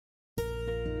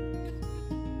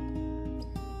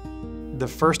The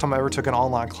first time I ever took an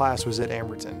online class was at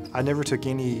Amberton. I never took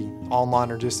any online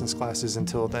or distance classes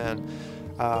until then.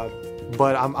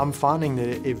 But I'm finding that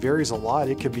it varies a lot.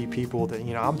 It could be people that,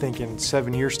 I'm thinking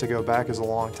 7 years to go back is a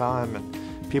long time,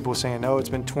 and people saying, no, it's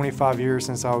been 25 years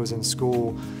since I was in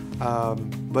school.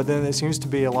 But then it seems to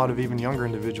be a lot of even younger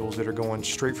individuals that are going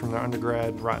straight from their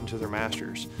undergrad right into their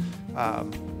master's.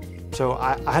 So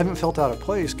I haven't felt out of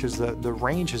place because the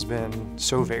range has been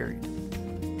so varied.